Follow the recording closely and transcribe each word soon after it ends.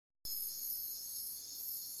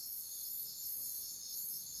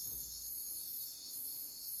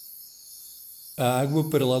A água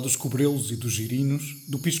para lá dos cobrelos e dos girinos,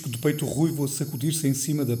 do pisco do peito ruivo a sacudir-se em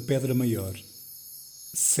cima da pedra maior.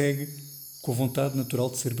 Segue com a vontade natural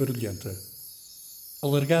de ser barulhenta.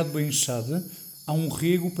 Alargado bem inchada, há um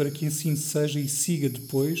rego para que assim seja e siga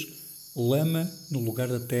depois lama no lugar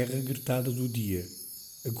da terra gretada do dia.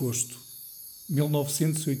 Agosto,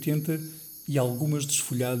 1980 e algumas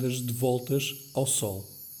desfolhadas de voltas ao sol.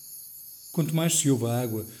 Quanto mais se ouve a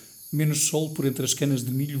água, menos sol por entre as canas de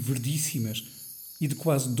milho verdíssimas e de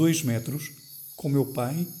quase 2 metros, com meu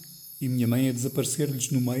pai e minha mãe a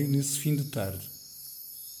desaparecer-lhes no meio nesse fim de tarde.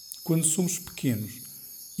 Quando somos pequenos,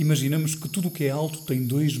 imaginamos que tudo o que é alto tem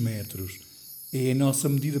 2 metros. É a nossa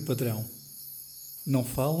medida padrão. Não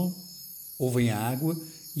falam, ouvem a água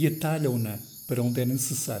e atalham-na para onde é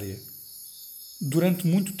necessária. Durante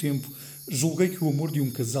muito tempo, julguei que o amor de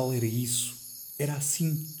um casal era isso. Era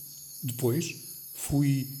assim. Depois,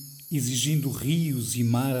 fui exigindo rios e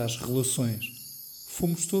mar às relações.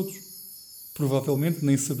 Fomos todos. Provavelmente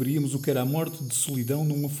nem saberíamos o que era a morte de solidão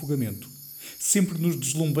num afogamento. Sempre nos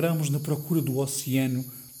deslumbramos na procura do oceano,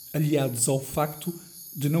 aliados ao facto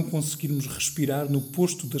de não conseguirmos respirar no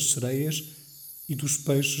posto das sereias e dos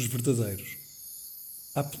peixes verdadeiros.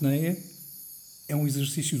 A apneia é um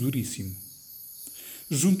exercício duríssimo.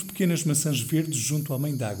 Junto pequenas maçãs verdes junto à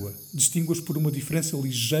mãe d'água, distingo-as por uma diferença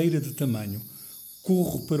ligeira de tamanho.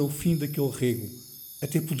 Corro para o fim daquele rego,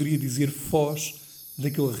 até poderia dizer foz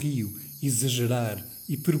daquele rio, exagerar,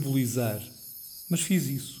 hiperbolizar. Mas fiz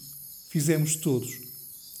isso. Fizemos todos.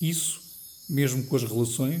 Isso, mesmo com as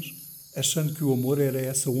relações, achando que o amor era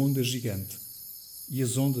essa onda gigante. E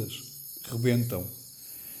as ondas rebentam.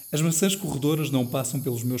 As maçãs corredoras não passam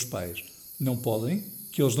pelos meus pais. Não podem,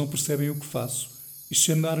 que eles não percebem o que faço. E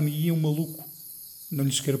chamar-me-iam maluco. Não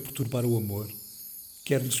lhes quero perturbar o amor.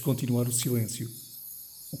 Quero-lhes continuar o silêncio.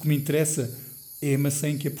 O que me interessa é a maçã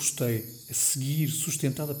em que apostei, a seguir,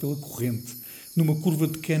 sustentada pela corrente, numa curva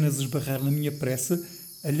de canas a esbarrar na minha pressa,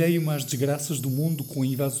 alheio-me às desgraças do mundo com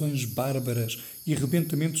invasões bárbaras e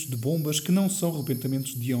rebentamentos de bombas que não são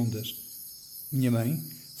rebentamentos de ondas. Minha mãe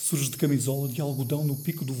surge de camisola de algodão no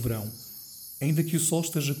pico do verão, ainda que o sol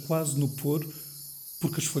esteja quase no pôr,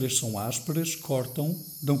 porque as folhas são ásperas, cortam,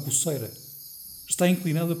 dão coceira. Está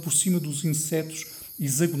inclinada por cima dos insetos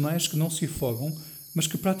hexagonais que não se afogam, mas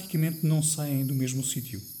que praticamente não saem do mesmo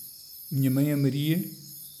sítio. Minha mãe é Maria,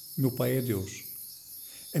 meu pai é Deus.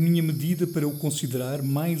 A minha medida para o considerar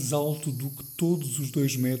mais alto do que todos os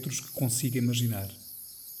 2 metros que consiga imaginar.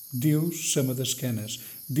 Deus chama das canas,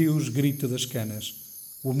 Deus grita das canas.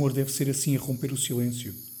 O amor deve ser assim a romper o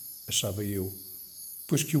silêncio, achava eu,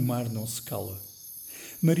 pois que o mar não se cala.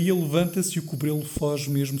 Maria levanta-se e o cobrelo foge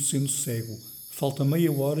mesmo sendo cego. Falta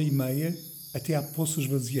 1h30 até a poça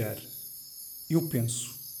esvaziar. Eu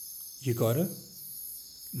penso, e agora?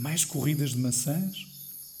 Mais corridas de maçãs?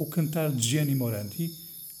 Ou cantar de Gianni Morandi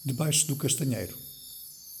debaixo do castanheiro?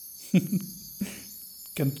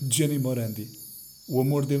 Canto de Gianni Morandi. O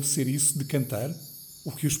amor deve ser isso de cantar,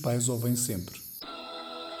 o que os pais ouvem sempre.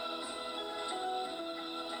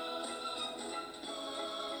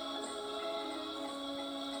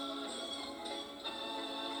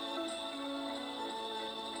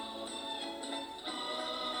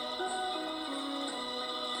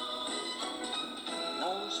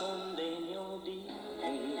 Son degno di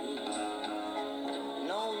te,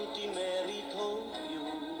 non ti merito più,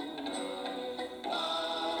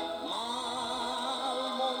 ma al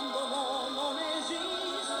mondo non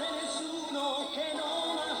esiste nessuno che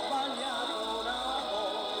non ha sbagliato una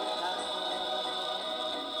volta,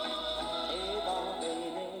 e va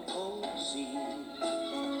bene così,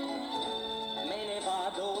 me ne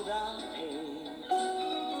vado da te.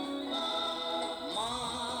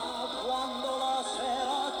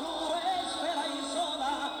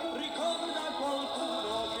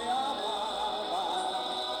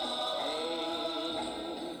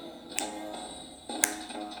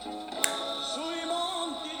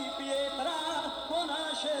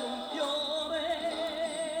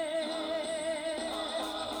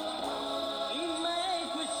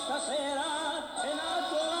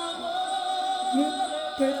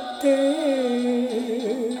 Per te.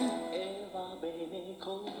 E va bene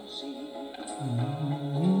così,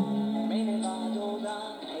 me ne vado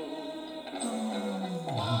da te.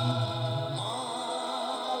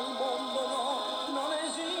 Al mondo non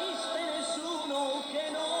esiste nessuno che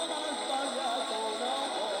non ha sbagliato una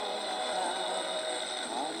volta.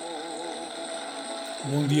 Amore.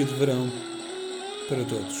 Bom dia de verão para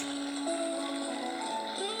todos.